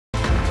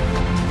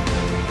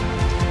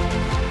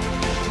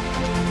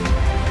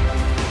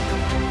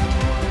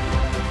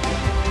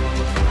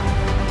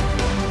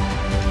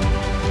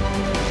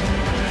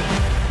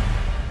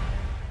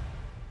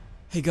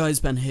Hey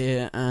guys, Ben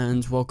here,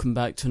 and welcome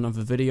back to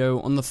another video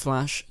on The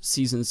Flash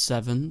Season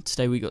 7.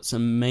 Today we got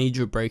some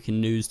major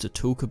breaking news to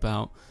talk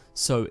about,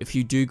 so if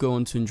you do go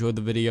on to enjoy the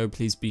video,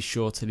 please be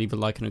sure to leave a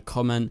like and a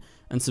comment,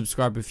 and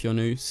subscribe if you're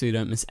new so you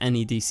don't miss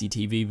any DC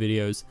TV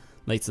videos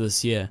later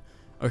this year.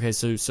 Okay,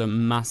 so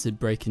some massive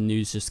breaking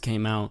news just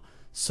came out.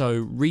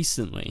 So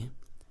recently,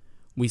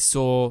 we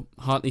saw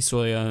Hartley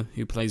Sawyer,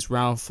 who plays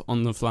Ralph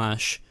on The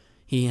Flash.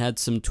 He had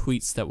some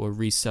tweets that were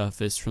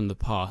resurfaced from the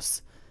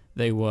past.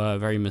 They were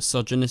very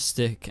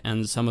misogynistic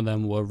and some of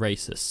them were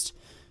racist.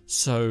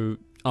 So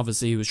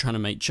obviously he was trying to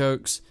make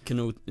jokes. We can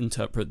all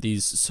interpret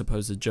these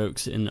supposed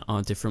jokes in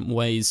our different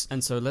ways.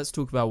 And so let's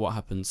talk about what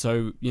happened.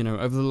 So, you know,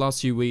 over the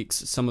last few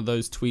weeks, some of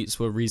those tweets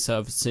were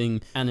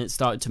resurfacing and it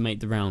started to make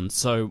the rounds.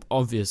 So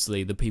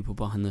obviously the people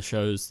behind the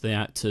shows, the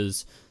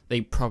actors, they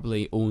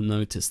probably all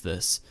noticed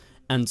this.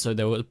 And so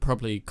there were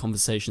probably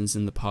conversations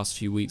in the past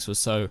few weeks or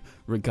so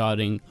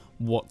regarding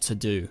what to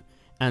do.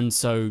 And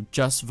so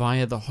just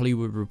via The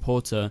Hollywood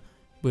Reporter,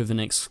 with an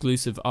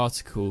exclusive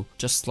article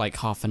just like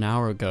half an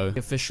hour ago,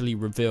 officially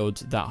revealed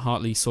that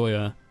Hartley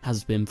Sawyer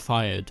has been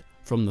fired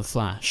from The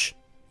Flash.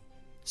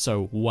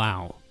 So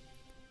wow.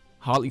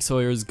 Hartley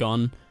Sawyer is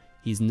gone.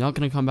 He's not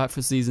going to come back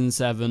for Season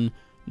 7.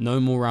 No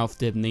more Ralph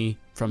Dibny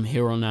from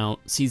here on out.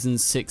 Season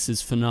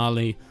 6's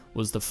finale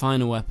was the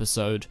final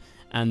episode,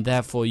 and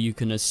therefore you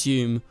can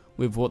assume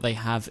with what they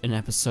have in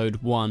episode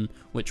 1,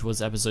 which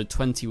was episode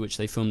 20, which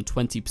they filmed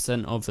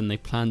 20% of, and they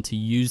plan to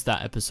use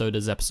that episode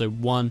as episode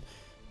 1,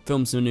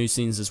 film some new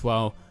scenes as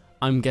well.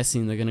 I'm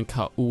guessing they're going to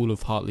cut all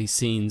of Hartley's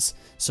scenes,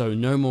 so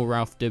no more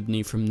Ralph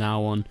Dibny from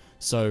now on.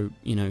 So,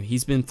 you know,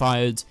 he's been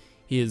fired,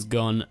 he is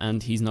gone,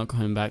 and he's not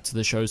coming back to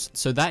the shows.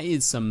 So that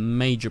is some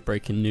major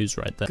breaking news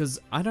right there, because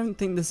I don't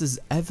think this has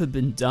ever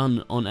been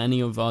done on any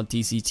of our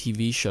DC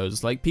TV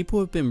shows. Like, people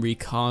have been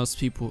recast,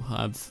 people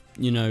have,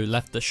 you know,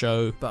 left the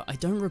show, but I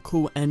don't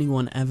recall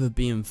anyone ever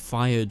being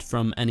fired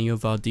from any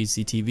of our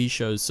DC TV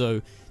shows.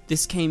 So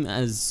this came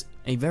as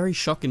a very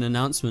shocking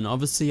announcement.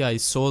 Obviously I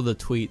saw the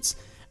tweets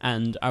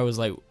and I was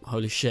like,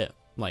 holy shit,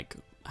 like,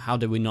 how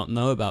did we not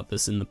know about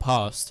this in the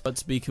past? But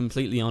to be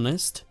completely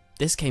honest,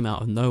 this came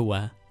out of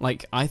nowhere.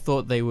 Like, I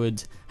thought they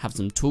would have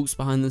some talks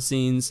behind the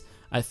scenes.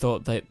 I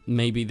thought that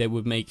maybe they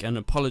would make an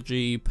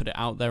apology, put it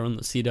out there on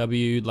the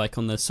CW, like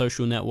on their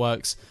social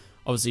networks.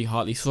 Obviously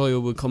Hartley Sawyer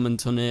would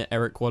comment on it,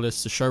 Eric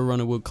Wallace, the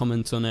showrunner, would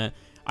comment on it.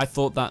 I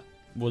thought that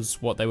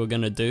was what they were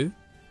going to do,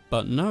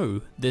 but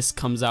no, this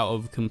comes out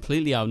of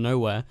completely out of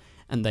nowhere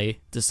and they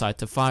decide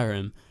to fire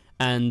him.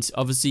 And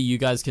obviously you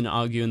guys can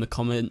argue in the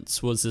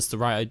comments, was this the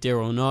right idea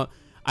or not?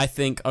 I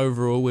think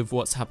overall, with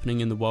what's happening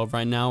in the world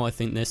right now, I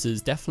think this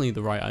is definitely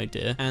the right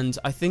idea. And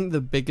I think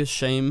the biggest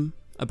shame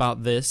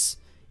about this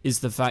is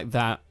the fact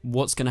that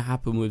what's going to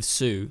happen with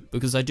Sue,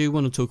 because I do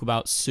want to talk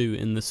about Sue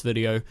in this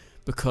video,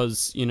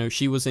 because, you know,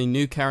 she was a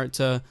new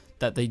character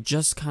that they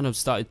just kind of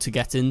started to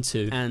get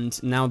into,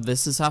 and now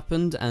this has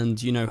happened,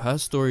 and, you know, her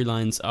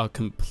storylines are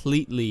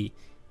completely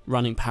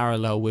running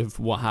parallel with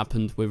what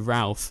happened with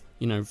Ralph,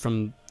 you know,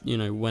 from, you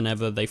know,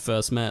 whenever they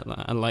first met,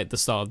 like the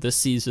start of this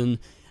season.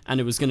 And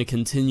it was going to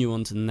continue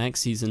on to the next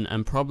season,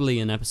 and probably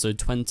in episode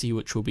 20,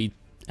 which will be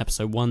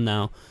episode 1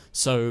 now.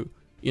 So,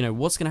 you know,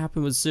 what's going to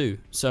happen with Sue?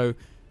 So,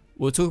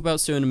 we'll talk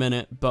about Sue in a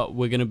minute, but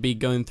we're going to be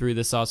going through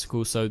this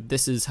article. So,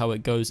 this is how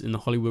it goes in The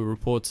Hollywood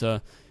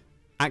Reporter.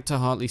 Actor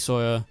Hartley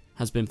Sawyer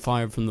has been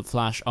fired from The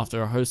Flash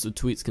after a host of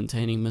tweets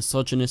containing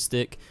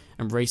misogynistic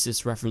and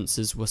racist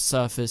references were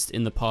surfaced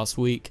in the past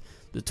week.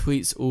 The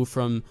tweets, all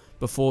from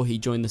before he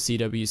joined the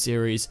CW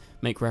series,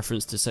 make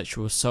reference to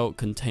sexual assault,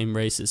 contain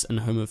racist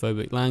and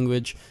homophobic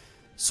language.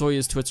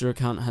 Sawyer's Twitter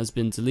account has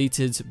been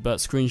deleted, but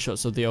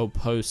screenshots of the old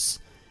posts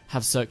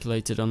have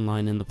circulated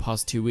online in the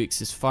past 2 weeks.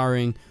 His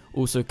firing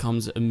also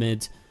comes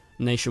amid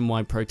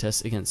nationwide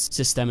protests against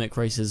systemic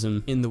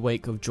racism in the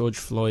wake of George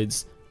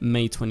Floyd's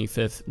May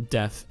 25th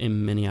death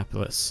in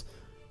Minneapolis.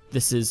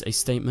 This is a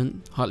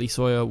statement. Hartley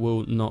Sawyer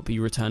will not be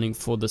returning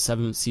for the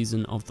 7th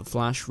season of The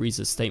Flash, reads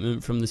a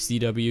statement from the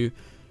CW.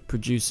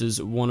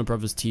 Producers Warner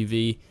Brothers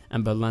TV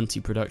and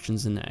Berlanti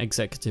Productions and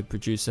executive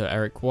producer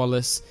Eric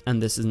Wallace.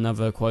 And this is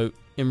another quote.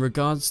 In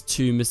regards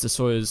to Mr.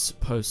 Sawyer's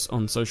posts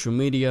on social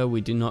media,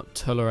 we do not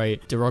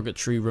tolerate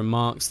derogatory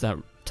remarks that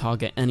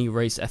target any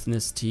race,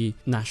 ethnicity,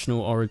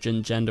 national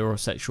origin, gender, or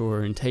sexual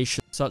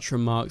orientation. Such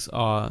remarks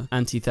are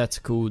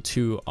antithetical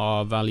to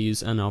our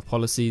values and our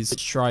policies,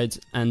 which tried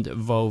and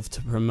evolved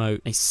to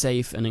promote a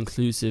safe and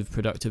inclusive,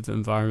 productive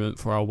environment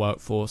for our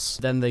workforce.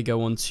 Then they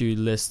go on to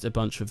list a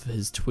bunch of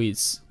his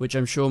tweets, which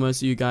I'm sure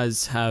most of you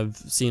guys have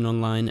seen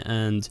online,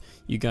 and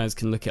you guys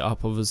can look it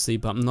up obviously,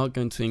 but I'm not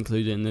going to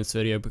include it in this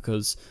video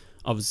because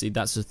obviously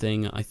that's the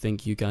thing I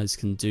think you guys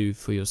can do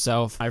for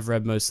yourself. I've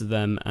read most of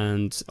them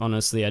and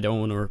honestly I don't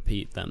want to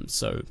repeat them,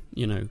 so,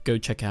 you know, go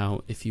check it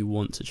out if you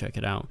want to check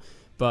it out.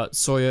 But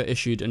Sawyer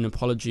issued an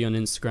apology on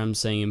Instagram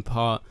saying in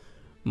part,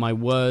 "My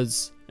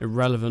words,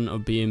 irrelevant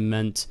of being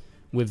meant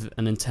with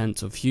an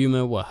intent of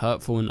humor, were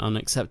hurtful and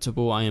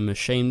unacceptable. I am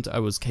ashamed I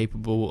was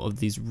capable of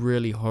these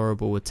really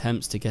horrible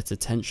attempts to get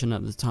attention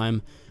at the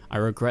time. I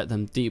regret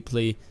them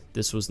deeply.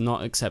 This was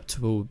not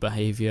acceptable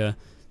behavior.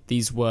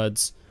 These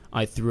words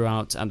I threw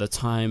out at the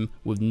time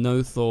with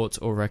no thought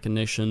or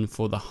recognition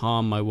for the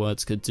harm my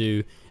words could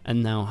do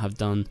and now have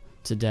done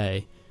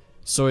today.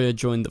 Sawyer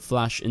joined The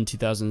Flash in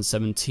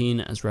 2017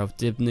 as Ralph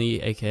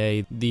Dibny,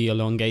 aka the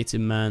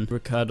Elongated Man,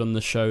 recurred on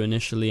the show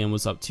initially and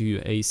was up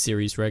to a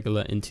series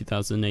regular in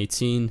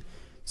 2018.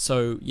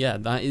 So yeah,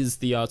 that is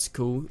the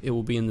article. It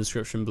will be in the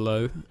description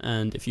below,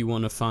 and if you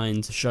want to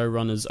find the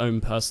showrunner's own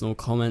personal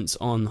comments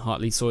on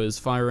Hartley Sawyer's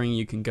firing,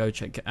 you can go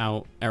check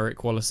out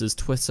Eric Wallace's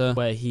Twitter,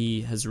 where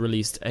he has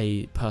released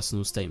a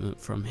personal statement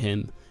from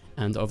him.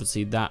 And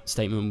obviously that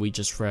statement we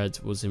just read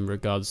was in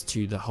regards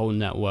to the whole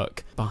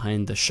network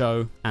behind the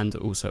show and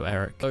also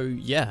Eric. So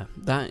yeah,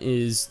 that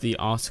is the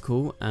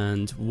article,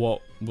 and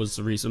what was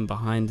the reason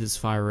behind his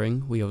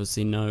firing, we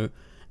obviously know.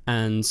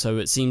 And so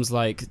it seems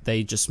like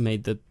they just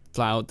made the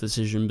flat out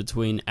decision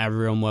between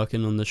everyone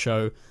working on the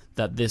show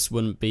that this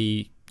wouldn't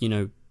be, you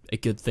know, a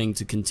good thing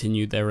to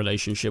continue their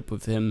relationship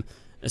with him,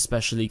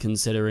 especially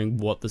considering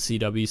what the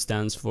CW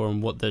stands for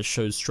and what their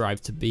shows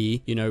strive to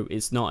be. You know,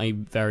 it's not a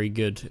very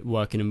good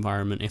working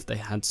environment if they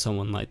had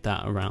someone like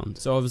that around.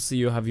 So obviously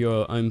you have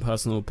your own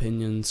personal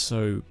opinions,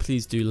 so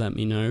please do let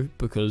me know,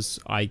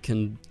 because I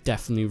can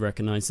definitely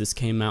recognize this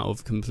came out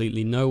of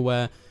completely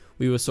nowhere.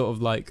 We were sort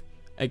of like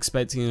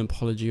expecting an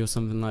apology or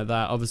something like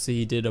that. Obviously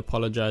he did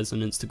apologize on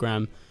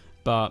Instagram,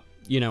 but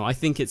you know, I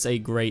think it's a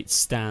great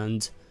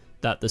stand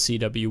that the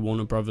CW,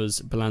 Warner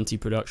Brothers, Berlanti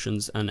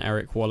Productions and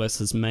Eric Wallace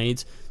has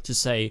made to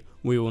say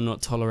we will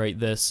not tolerate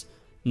this,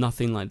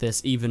 nothing like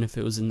this, even if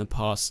it was in the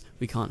past.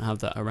 We can't have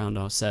that around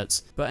our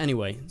sets. But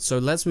anyway, so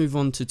let's move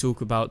on to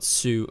talk about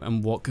Sue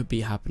and what could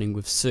be happening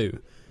with Sue,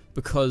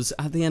 because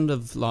at the end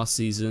of last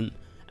season,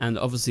 and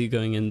obviously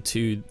going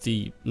into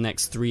the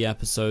next 3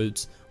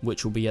 episodes,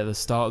 which will be at the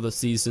start of the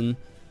season,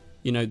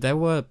 you know, there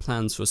were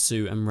plans for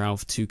Sue and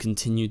Ralph to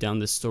continue down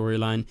this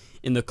storyline.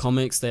 In the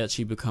comics, they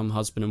actually become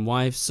husband and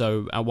wife,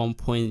 so at one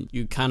point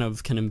you kind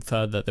of can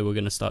infer that they were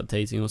going to start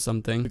dating or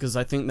something, because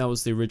I think that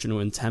was the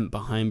original intent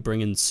behind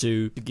bringing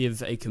Sue, to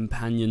give a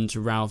companion to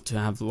Ralph, to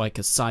have like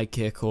a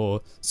sidekick or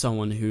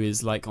someone who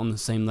is like on the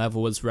same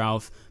level as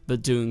Ralph,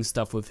 but doing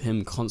stuff with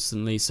him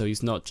constantly, so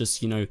he's not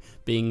just, you know,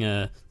 being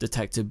a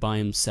detective by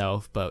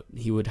himself, but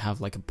he would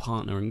have like a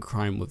partner in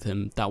crime with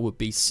him. That would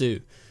be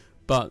Sue.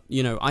 But,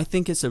 you know, I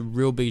think it's a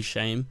real big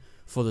shame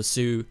for the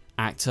Sue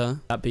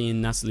actor, that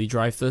being Natalie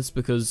Dreyfus,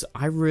 because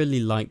I really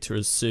liked her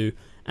as Sue,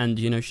 and,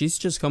 you know, she's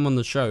just come on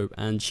the show,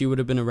 and she would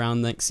have been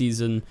around next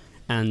season,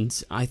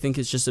 and I think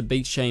it's just a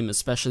big shame,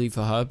 especially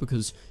for her,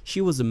 because she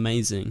was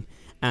amazing,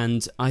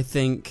 and I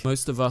think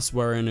most of us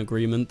were in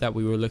agreement that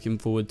we were looking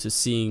forward to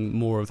seeing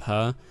more of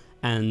her,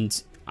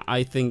 and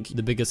I think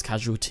the biggest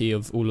casualty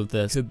of all of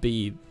this could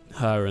be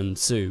her and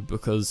Sue,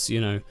 because,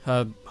 you know,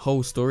 her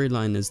whole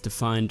storyline is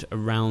defined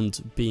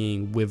around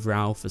being with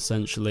Ralph,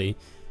 essentially.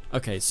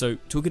 Okay, so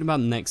talking about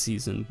next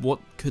season,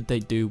 what could they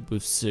do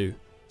with Sue?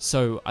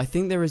 So I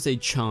think there is a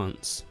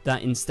chance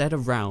that instead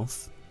of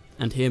Ralph,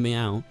 and hear me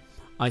out,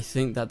 I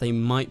think that they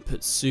might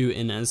put Sue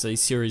in as a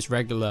series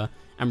regular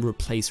and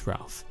replace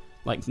Ralph.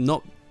 Like,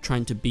 not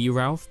trying to be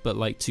Ralph, but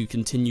like to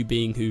continue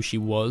being who she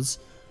was,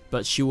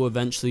 but she will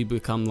eventually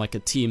become like a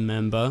team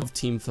member of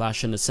Team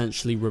Flash and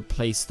essentially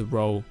replace the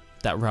role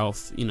that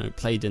Ralph, you know,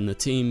 played in the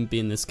team,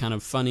 being this kind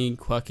of funny,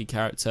 quirky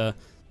character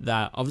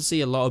that obviously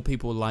a lot of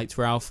people liked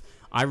Ralph.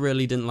 I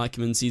really didn't like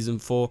him in season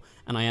 4,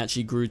 and I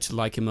actually grew to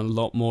like him a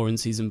lot more in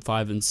season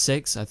 5 and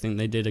 6. I think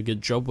they did a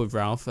good job with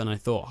Ralph, and I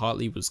thought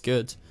Hartley was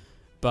good.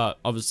 But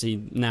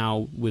obviously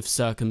now, with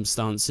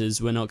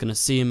circumstances, we're not going to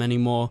see him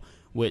anymore,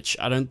 which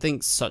I don't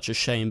think's such a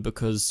shame,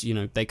 because, you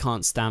know, they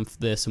can't stand for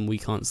this and we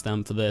can't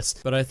stand for this.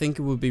 But I think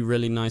it would be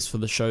really nice for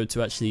the show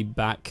to actually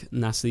back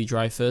Natalie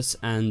Dreyfus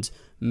and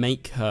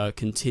make her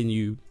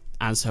continue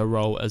as her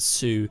role as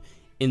Sue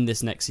in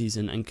this next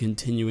season and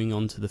continuing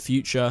on to the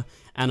future.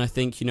 And I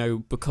think, you know,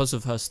 because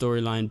of her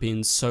storyline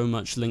being so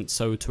much linked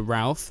so to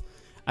Ralph,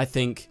 I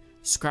think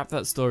scrap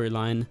that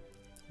storyline.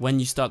 When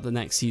you start the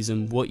next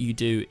season, what you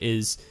do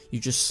is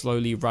you just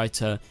slowly write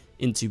her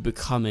into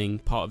becoming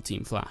part of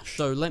Team Flash.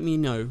 So let me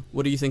know,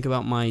 what do you think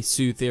about my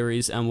Sue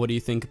theories, and what do you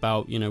think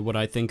about, you know, what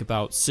I think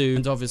about Sue,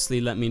 and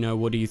obviously let me know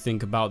what do you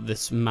think about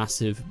this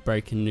massive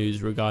breaking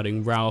news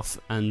regarding Ralph,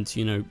 and,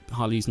 you know,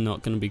 Hartley's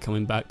not going to be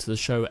coming back to the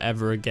show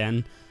ever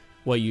again.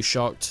 Were you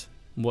shocked?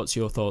 What's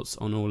your thoughts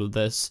on all of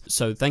this?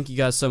 So thank you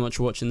guys so much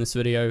for watching this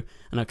video,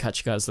 and I'll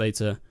catch you guys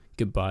later.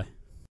 Goodbye.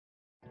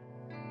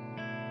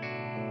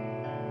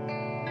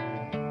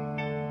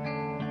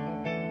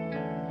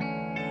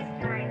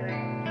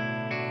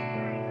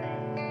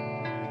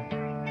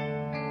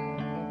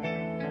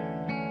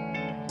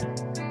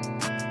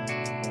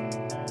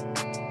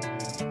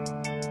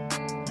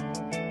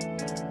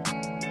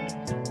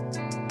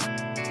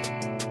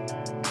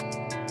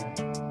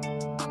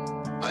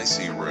 I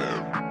see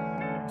red.